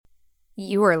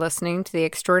You are listening to the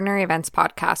Extraordinary Events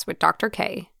Podcast with Dr.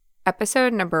 K,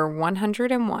 episode number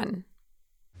 101.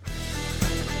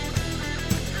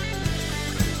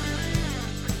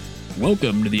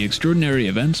 Welcome to the Extraordinary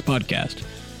Events Podcast,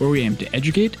 where we aim to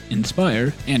educate,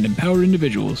 inspire, and empower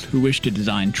individuals who wish to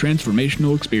design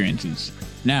transformational experiences.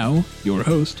 Now, your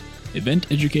host,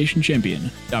 Event Education Champion,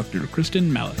 Dr.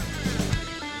 Kristen Malik.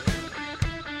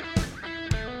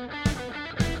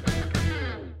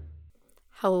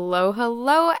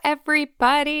 Hello,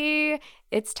 everybody.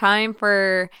 It's time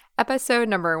for episode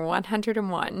number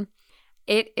 101.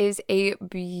 It is a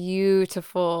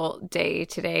beautiful day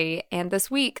today, and this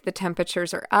week the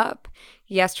temperatures are up.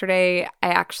 Yesterday, I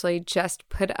actually just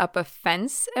put up a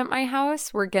fence at my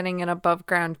house. We're getting an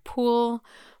above-ground pool.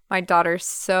 My daughter's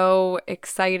so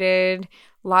excited.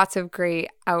 Lots of great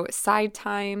outside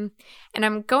time. And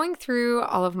I'm going through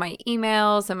all of my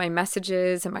emails and my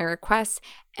messages and my requests,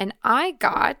 and I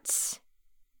got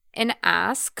an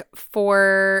ask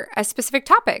for a specific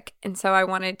topic. And so I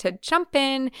wanted to jump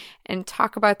in and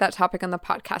talk about that topic on the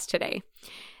podcast today.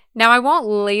 Now, I won't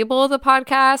label the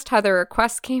podcast how the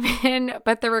request came in,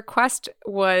 but the request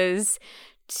was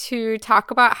to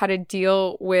talk about how to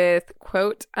deal with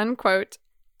quote unquote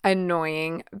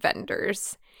annoying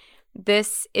vendors.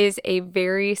 This is a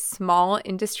very small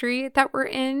industry that we're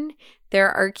in.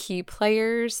 There are key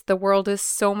players. The world is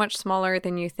so much smaller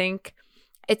than you think.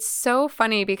 It's so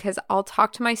funny because I'll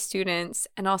talk to my students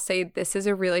and I'll say, this is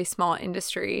a really small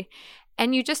industry.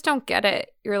 And you just don't get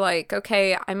it. You're like,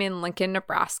 okay, I'm in Lincoln,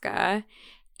 Nebraska,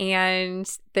 and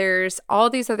there's all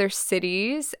these other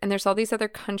cities and there's all these other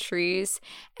countries,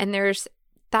 and there's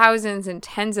thousands and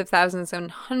tens of thousands and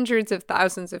hundreds of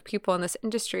thousands of people in this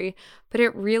industry, but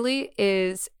it really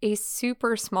is a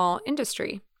super small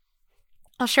industry.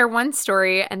 I'll share one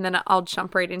story and then I'll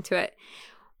jump right into it.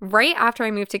 Right after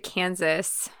I moved to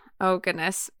Kansas, oh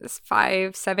goodness,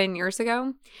 5-7 years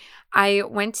ago, I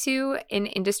went to an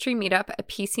industry meetup, a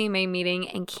PCMA meeting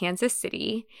in Kansas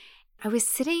City. I was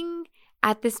sitting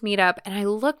at this meetup and I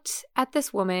looked at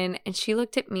this woman and she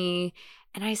looked at me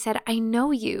and I said, I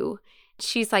know you.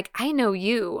 She's like, I know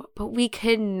you, but we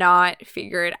could not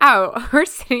figure it out. We're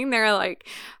sitting there like,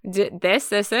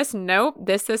 this, nope,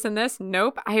 this, and this,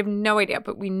 nope. I have no idea,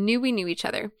 but we knew each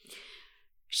other.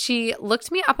 She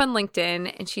looked me up on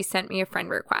LinkedIn and she sent me a friend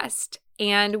request.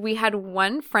 And we had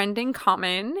one friend in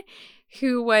common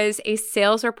who was a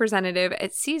sales representative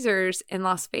at Caesars in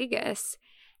Las Vegas.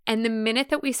 And the minute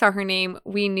that we saw her name,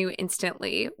 we knew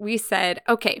instantly. We said,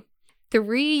 okay,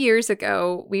 3 years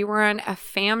ago, we were on a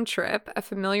FAM trip, a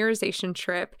familiarization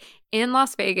trip in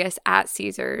Las Vegas at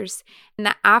Caesars. In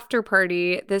the after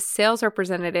party, this sales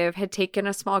representative had taken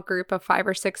a small group of 5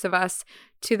 or 6 of us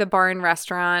to the bar and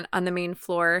restaurant on the main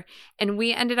floor. And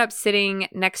we ended up sitting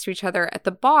next to each other at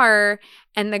the bar.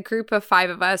 And the group of 5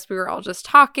 of us, we were all just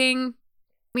talking.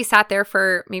 We sat there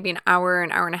for maybe an hour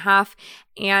and a half.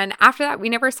 And after that, we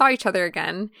never saw each other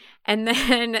again. And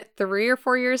then 3 or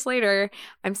 4 years later,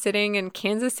 I'm sitting in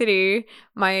Kansas City,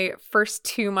 my first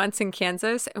 2 months in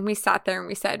Kansas, and we sat there and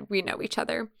we said, we know each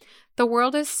other. The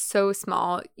world is so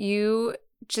small. You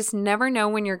just never know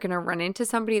when you're going to run into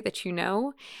somebody that you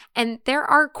know. And there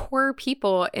are core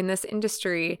people in this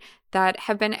industry that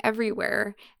have been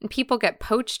everywhere, and people get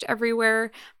poached everywhere.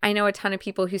 I know a ton of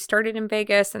people who started in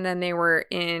Vegas and then they were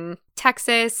in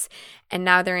Texas and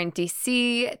now they're in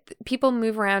DC. People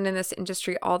move around in this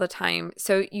industry all the time.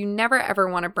 So you never ever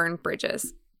want to burn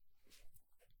bridges.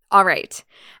 All right.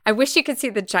 I wish you could see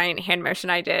the giant hand motion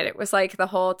I did. It was like the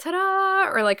whole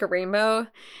ta-da or like a rainbow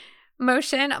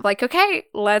motion. I'm like, okay,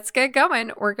 let's get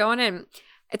going. We're going in.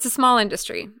 It's a small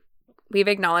industry. We've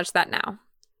acknowledged that now.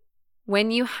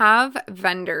 When you have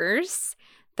vendors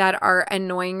that are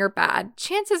annoying or bad,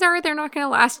 chances are they're not going to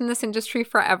last in this industry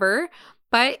forever.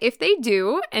 But if they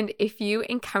do, and if you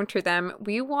encounter them,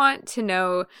 we want to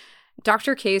know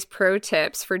Dr. K's pro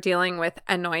tips for dealing with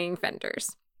annoying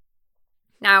vendors.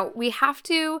 Now, we have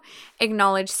to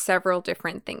acknowledge several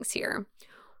different things here.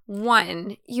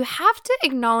 One, you have to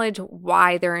acknowledge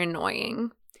why they're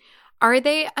annoying. Are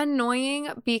they annoying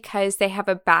because they have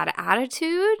a bad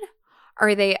attitude?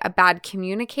 Are they a bad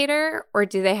communicator, or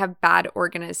do they have bad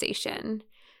organization?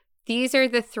 These are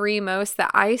the 3 most that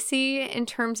I see in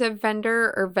terms of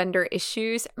vendor or vendor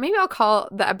issues. Maybe I'll call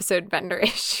the episode vendor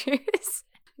issues.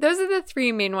 Those are the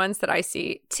 3 main ones that I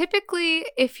see. Typically,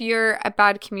 if you're a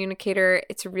bad communicator,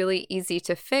 it's really easy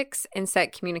to fix and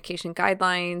set communication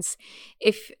guidelines.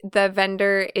 If the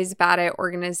vendor is bad at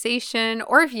organization,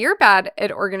 or if you're bad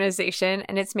at organization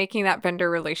and it's making that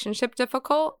vendor relationship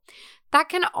difficult, that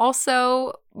can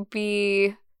also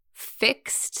be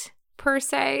fixed per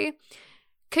se.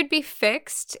 could be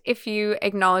fixed if you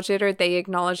acknowledge it or they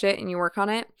acknowledge it and you work on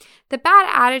it. The bad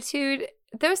attitude,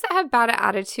 those that have bad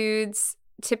attitudes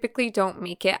typically don't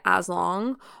make it as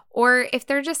long. Or if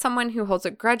they're just someone who holds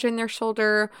a grudge in their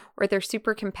shoulder or they're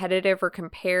super competitive or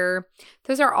compare,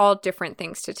 those are all different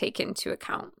things to take into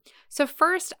account. So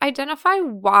first, identify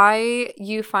why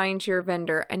you find your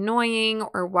vendor annoying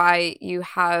or why you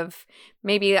have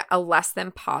maybe a less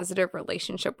than positive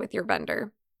relationship with your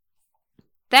vendor.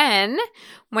 Then,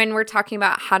 when we're talking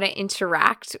about how to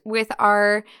interact with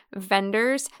our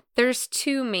vendors, there's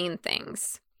two main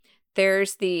things.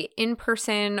 There's the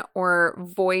in-person or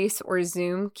voice or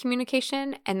Zoom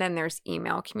communication, and then there's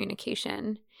email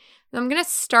communication. I'm going to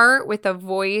start with a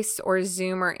voice or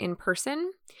Zoom or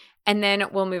in-person, and then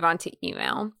we'll move on to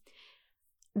email.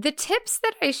 The tips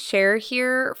that I share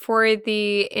here for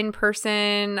the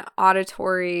in-person,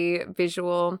 auditory,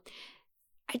 visual,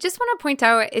 I just want to point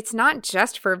out it's not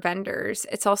just for vendors.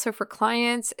 It's also for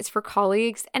clients, it's for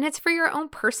colleagues, and it's for your own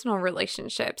personal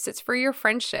relationships. It's for your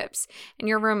friendships and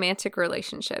your romantic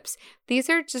relationships. These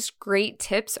are just great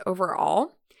tips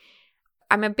overall.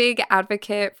 I'm a big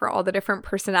advocate for all the different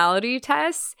personality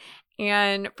tests.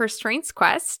 And for Strengths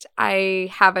Quest,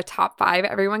 I have a top 5.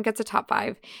 Everyone gets a top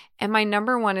 5. And my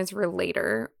number 1 is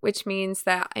relator, which means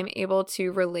that I'm able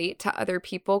to relate to other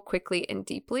people quickly and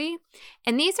deeply.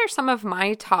 And these are some of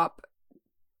my top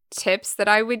tips that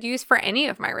I would use for any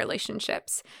of my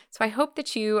relationships. So I hope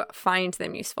that you find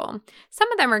them useful.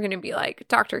 Some of them are going to be like,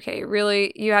 Dr. K,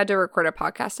 really? You had to record a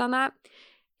podcast on that?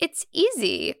 It's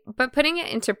easy, but putting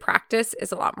it into practice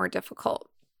is a lot more difficult.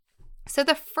 So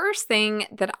the first thing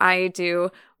that I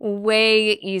do,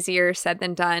 way easier said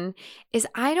than done, is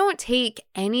I don't take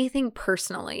anything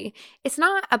personally. It's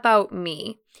not about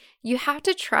me. You have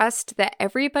to trust that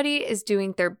everybody is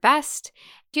doing their best.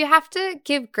 You have to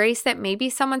give grace that maybe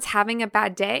someone's having a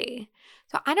bad day.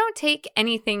 So I don't take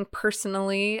anything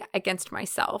personally against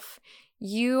myself.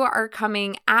 You are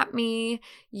coming at me,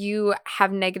 you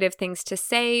have negative things to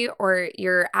say, or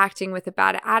you're acting with a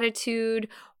bad attitude,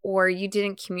 or you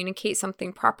didn't communicate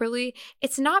something properly.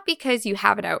 It's not because you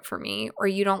have it out for me, or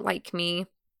you don't like me,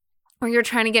 or you're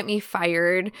trying to get me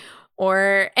fired,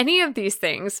 or any of these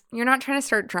things. You're not trying to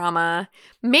start drama.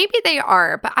 Maybe they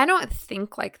are, but I don't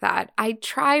think like that. I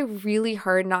try really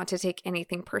hard not to take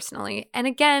anything personally. And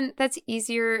again, that's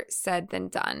easier said than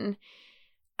done.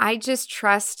 I just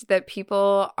trust that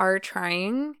people are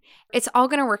trying. It's all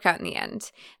going to work out in the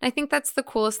end. And I think that's the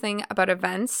coolest thing about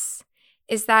events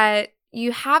is that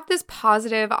you have this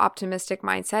positive, optimistic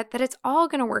mindset that it's all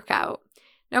going to work out.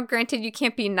 Now, granted, you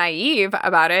can't be naive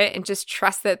about it and just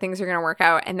trust that things are going to work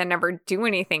out and then never do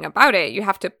anything about it. You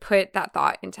have to put that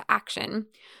thought into action,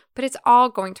 but it's all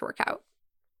going to work out.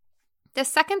 The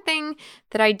second thing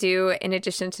that I do, in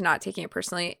addition to not taking it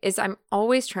personally, is I'm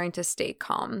always trying to stay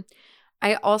calm.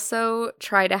 I also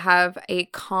try to have a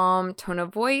calm tone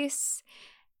of voice.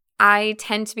 I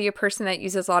tend to be a person that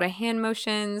uses a lot of hand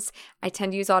motions. I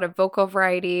tend to use a lot of vocal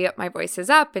variety. My voice is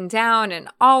up and down and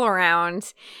all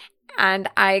around. And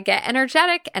I get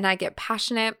energetic and I get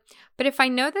passionate. But if I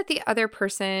know that the other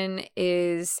person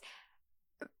is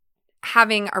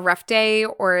having a rough day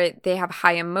or they have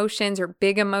high emotions or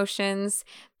big emotions,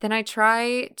 then I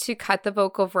try to cut the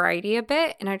vocal variety a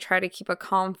bit and I try to keep a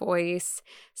calm voice.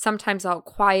 Sometimes I'll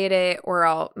quiet it or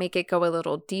I'll make it go a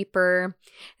little deeper.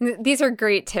 And these are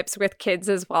great tips with kids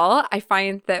as well. I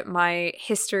find that my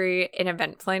history in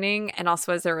event planning and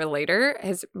also as a relator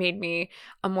has made me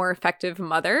a more effective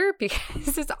mother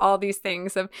because it's all these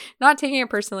things of not taking it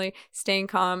personally, staying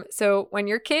calm. So when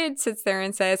your kid sits there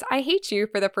and says, I hate you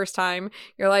for the first time,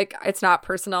 you're like, it's not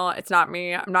personal. It's not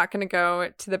me. I'm not going to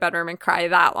go to the bedroom and cry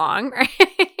that long, right?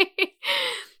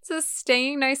 So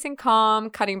staying nice and calm,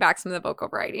 cutting back some of the vocal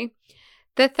variety.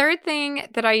 The third thing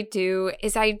that I do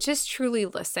is I just truly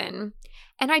listen.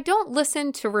 And I don't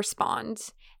listen to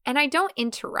respond. And I don't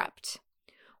interrupt.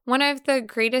 One of the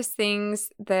greatest things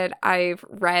that I've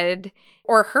read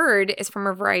or heard is from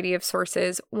a variety of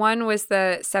sources. One was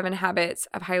the 7 Habits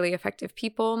of Highly Effective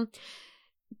People.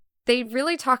 They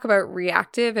really talk about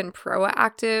reactive and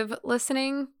proactive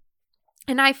listening.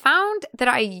 And I found that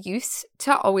I used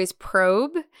to always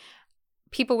probe.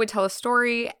 People would tell a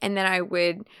story and then I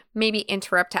would maybe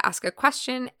interrupt to ask a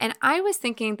question. And I was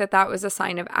thinking that that was a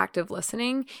sign of active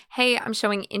listening. Hey, I'm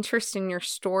showing interest in your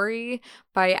story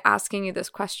by asking you this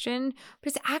question.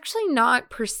 But it's actually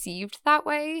not perceived that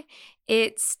way.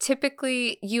 It's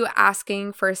typically you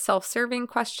asking for a self-serving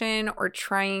question or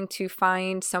trying to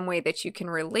find some way that you can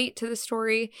relate to the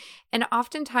story. And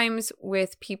oftentimes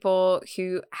with people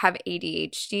who have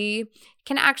ADHD,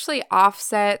 can actually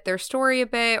offset their story a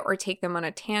bit or take them on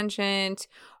a tangent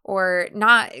or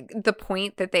not the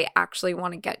point that they actually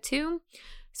want to get to.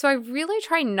 So I really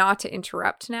try not to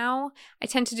interrupt now. I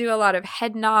tend to do a lot of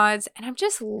head nods and I'm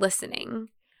just listening.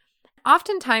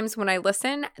 Oftentimes when I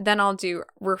listen, then I'll do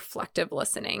reflective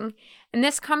listening. And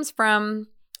this comes from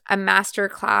a master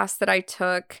class that I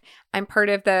took. I'm part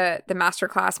of the master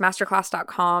class,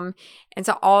 masterclass.com. And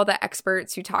so all the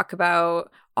experts who talk about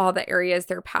all the areas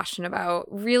they're passionate about,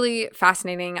 really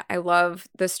fascinating. I love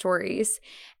the stories.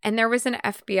 And there was an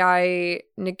FBI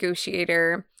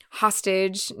negotiator,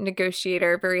 hostage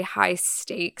negotiator, very high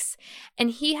stakes. And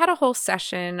he had a whole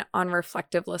session on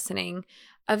reflective listening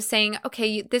of saying,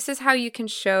 okay, this is how you can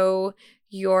show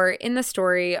you're in the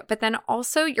story, but then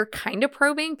also you're kind of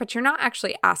probing, but you're not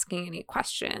actually asking any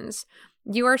questions.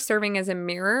 You are serving as a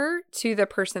mirror to the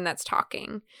person that's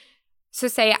talking. So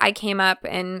say I came up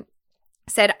and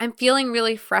said, I'm feeling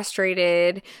really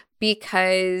frustrated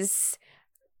because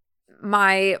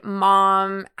my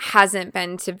mom hasn't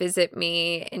been to visit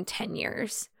me in 10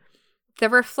 years. The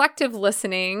reflective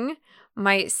listening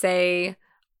might say,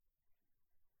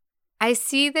 I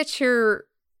see that you're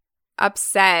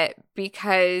upset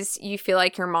because you feel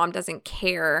like your mom doesn't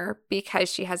care because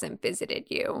she hasn't visited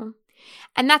you.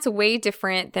 And that's way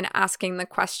different than asking the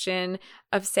question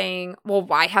of saying, well,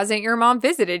 why hasn't your mom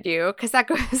visited you? Because that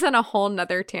goes on a whole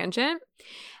nother tangent.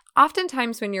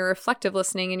 Oftentimes when you're reflective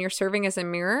listening and you're serving as a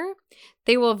mirror,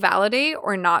 they will validate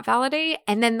or not validate,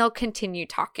 and then they'll continue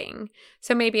talking.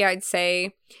 So maybe I'd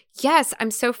say, yes,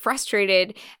 I'm so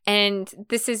frustrated, and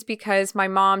this is because my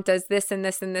mom does this and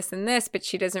this and this and this, but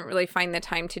she doesn't really find the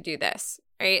time to do this,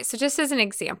 right? So just as an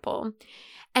example.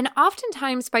 And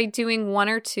oftentimes by doing one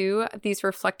or two of these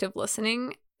reflective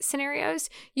listening scenarios,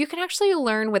 you can actually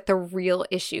learn what the real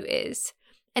issue is.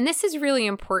 And this is really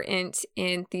important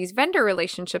in these vendor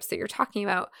relationships that you're talking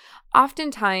about.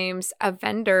 Oftentimes, a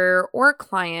vendor or a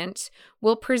client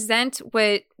will present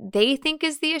what they think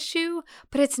is the issue,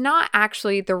 but it's not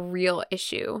actually the real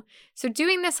issue. So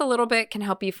doing this a little bit can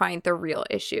help you find the real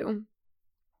issue.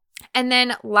 And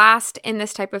then last in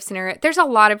this type of scenario, there's a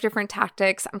lot of different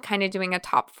tactics. I'm kind of doing a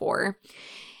top 4.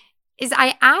 Is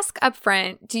I ask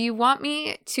upfront, do you want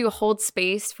me to hold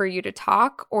space for you to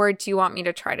talk, or do you want me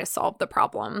to try to solve the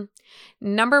problem?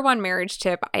 Number 1 marriage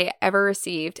tip I ever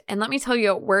received, and let me tell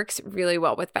you, it works really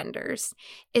well with vendors.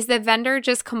 Is the vendor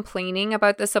just complaining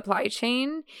about the supply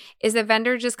chain? Is the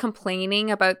vendor just complaining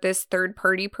about this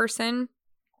third-party person?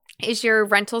 Is your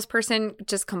rentals person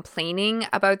just complaining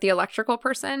about the electrical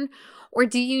person? Or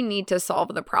do you need to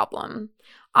solve the problem?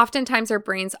 Oftentimes our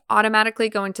brains automatically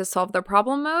go into solve the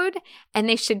problem mode, and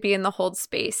they should be in the hold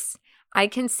space. I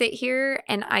can sit here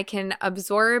and I can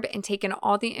absorb and take in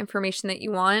all the information that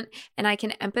you want, and I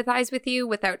can empathize with you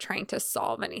without trying to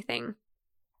solve anything.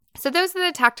 So those are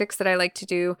the tactics that I like to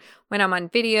do when I'm on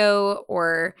video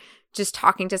or just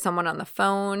talking to someone on the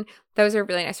phone. Those are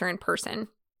really nice, or in person.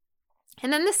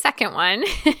 And then the second one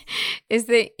is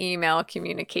the email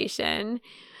communication.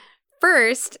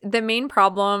 First, the main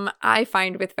problem I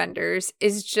find with vendors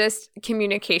is just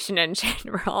communication in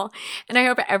general. And I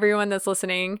hope everyone that's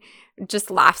listening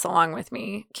just laughs along with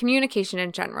me. Communication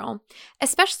in general.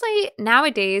 Especially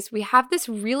nowadays, we have this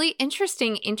really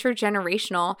interesting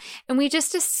intergenerational, and we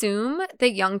just assume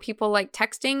that young people like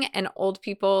texting and old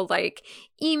people like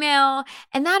email,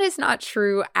 and that is not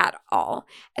true at all.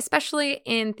 Especially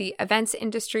in the events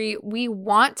industry, we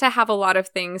want to have a lot of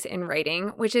things in writing,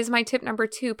 which is my tip number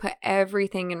 2, put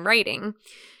everything in writing.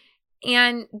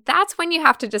 And that's when you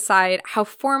have to decide, how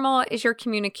formal is your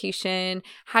communication?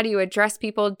 How do you address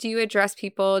people? Do you address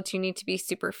people? Do you need to be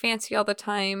super fancy all the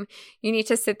time? You need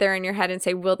to sit there in your head and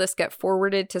say, will this get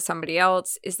forwarded to somebody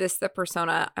else? Is this the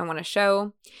persona I want to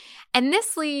show? And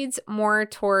this leads more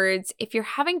towards if you're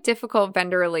having difficult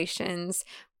vendor relations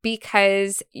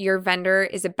because your vendor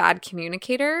is a bad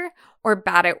communicator or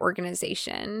bad at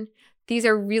organization. These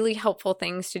are really helpful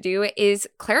things to do, is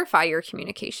clarify your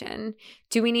communication.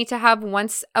 Do we need to have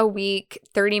once a week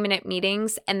 30-minute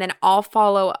meetings and then I'll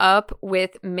follow up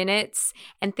with minutes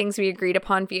and things we agreed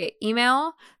upon via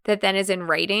email that then is in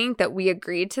writing that we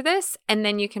agreed to this, and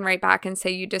then you can write back and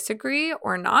say you disagree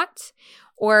or not?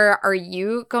 Or are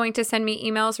you going to send me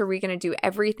emails? Or are we going to do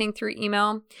everything through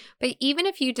email? But even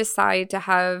if you decide to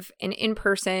have an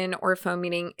in-person or a phone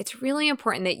meeting, it's really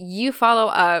important that you follow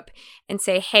up and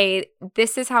say, hey,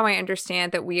 this is how I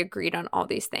understand that we agreed on all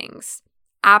these things.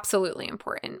 Absolutely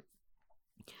important.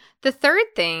 The third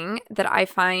thing that I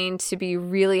find to be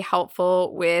really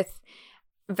helpful with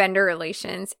vendor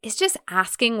relations is just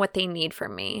asking what they need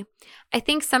from me. I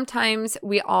think sometimes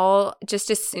we all just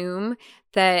assume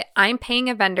that I'm paying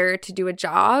a vendor to do a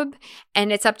job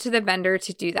and it's up to the vendor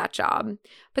to do that job.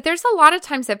 But there's a lot of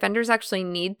times that vendors actually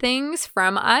need things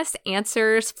from us,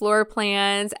 answers, floor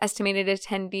plans, estimated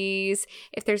attendees,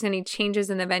 if there's any changes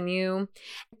in the venue.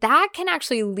 That can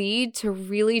actually lead to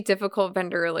really difficult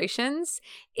vendor relations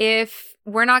if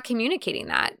we're not communicating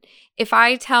that. If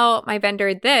I tell my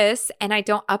vendor this and I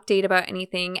don't update about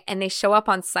anything and they show up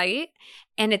on site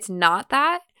and it's not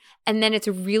that, and then it's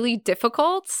really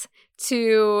difficult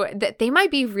that they might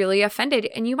be really offended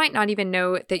and you might not even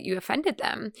know that you offended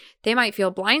them. They might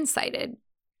feel blindsided.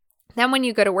 Then when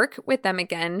you go to work with them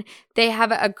again, they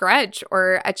have a grudge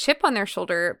or a chip on their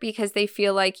shoulder because they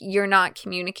feel like you're not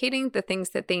communicating the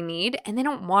things that they need and they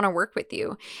don't want to work with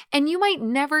you. And you might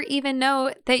never even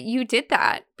know that you did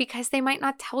that because they might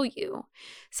not tell you.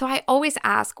 So I always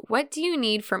ask, what do you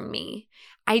need from me?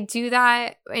 I do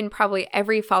that in probably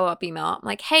every follow-up email. I'm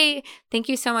like, hey, thank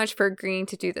you so much for agreeing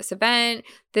to do this event.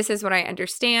 This is what I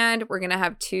understand. We're going to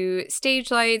have 2 stage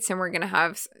lights and we're going to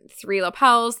have 3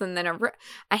 lapels and then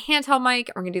a handheld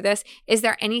mic. We're going to do this. Is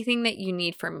there anything that you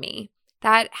need from me?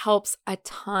 That helps a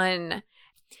ton.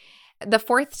 The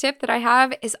fourth tip that I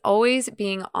have is always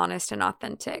being honest and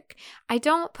authentic. I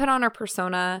don't put on a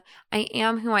persona. I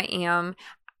am who I am.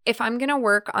 If I'm going to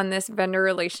work on this vendor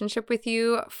relationship with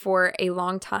you for a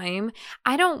long time,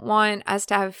 I don't want us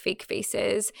to have fake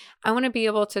faces. I want to be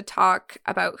able to talk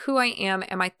about who I am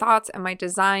and my thoughts and my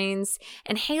designs.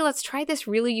 And hey, let's try this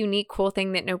really unique, cool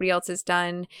thing that nobody else has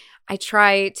done. I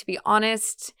try to be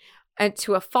honest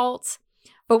to a fault.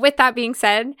 But with that being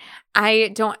said,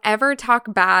 I don't ever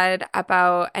talk bad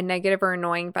about a negative or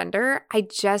annoying vendor. I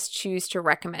just choose to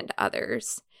recommend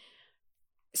others.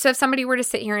 So if somebody were to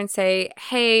sit here and say,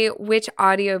 hey, which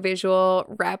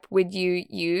audiovisual rep would you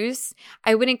use?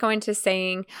 I wouldn't go into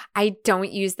saying, I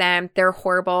don't use them. They're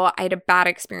horrible. I had a bad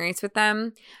experience with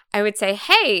them. I would say,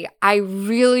 hey, I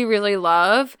really, really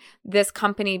love this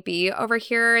company B over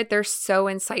here. They're so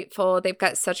insightful. They've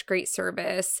got such great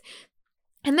service.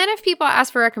 And then if people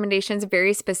ask for recommendations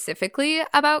very specifically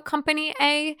about company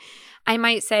A, I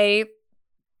might say,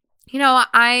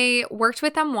 I worked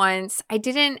with them once. I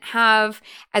didn't have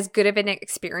as good of an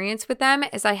experience with them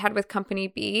as I had with company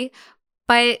B,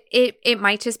 but it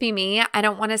might just be me. I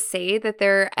don't want to say that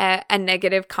they're a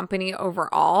negative company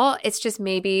overall. It's just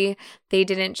maybe they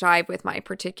didn't jive with my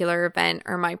particular event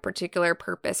or my particular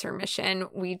purpose or mission.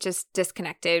 We just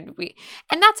disconnected.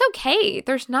 And that's okay.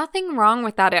 There's nothing wrong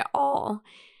with that at all.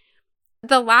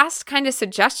 The last kind of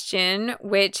suggestion,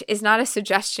 which is not a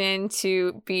suggestion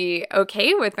to be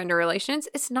okay with vendor relations,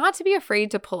 is not to be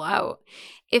afraid to pull out.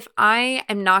 If I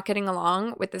am not getting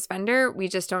along with this vendor, we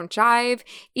just don't jive,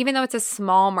 even though it's a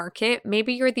small market,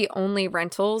 maybe you're the only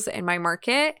rentals in my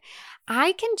market,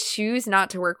 I can choose not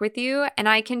to work with you and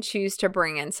I can choose to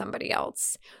bring in somebody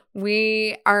else.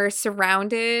 We are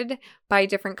surrounded by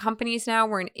different companies now.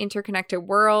 We're an interconnected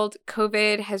world.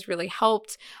 COVID has really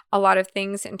helped a lot of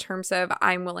things in terms of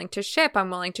I'm willing to ship, I'm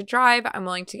willing to drive, I'm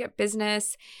willing to get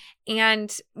business.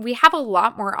 And we have a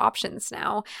lot more options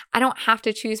now. I don't have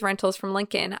to choose rentals from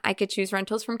Lincoln. I could choose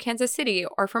rentals from Kansas City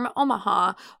or from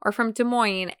Omaha or from Des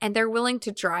Moines, and they're willing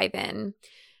to drive in.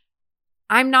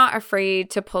 I'm not afraid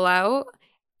to pull out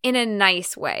in a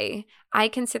nice way. I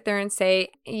can sit there and say,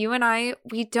 you and I,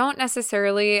 we don't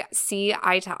necessarily see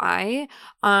eye to eye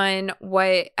on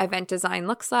what event design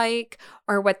looks like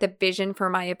or what the vision for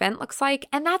my event looks like.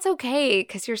 And that's okay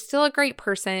because you're still a great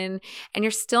person and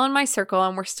you're still in my circle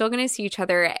and we're still going to see each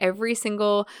other at every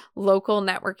single local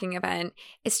networking event.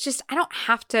 It's just, I don't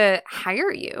have to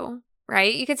hire you.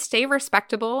 Right? You could stay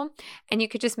respectable and you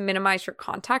could just minimize your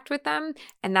contact with them,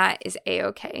 and that is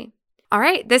a-okay. All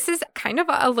right, this is kind of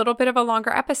a little bit of a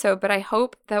longer episode, but I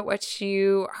hope that what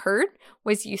you heard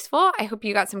was useful. I hope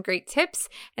you got some great tips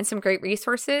and some great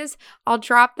resources. I'll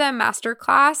drop the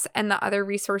masterclass and the other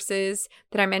resources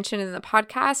that I mentioned in the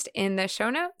podcast in the show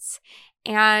notes.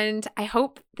 And I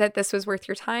hope that this was worth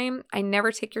your time. I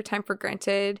never take your time for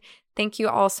granted. Thank you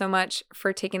all so much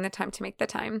for taking the time to make the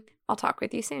time. I'll talk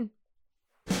with you soon.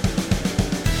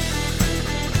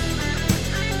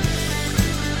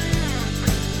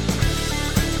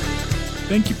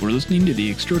 Thank you for listening to the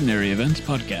Extraordinary Events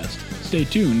Podcast. Stay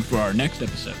tuned for our next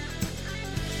episode.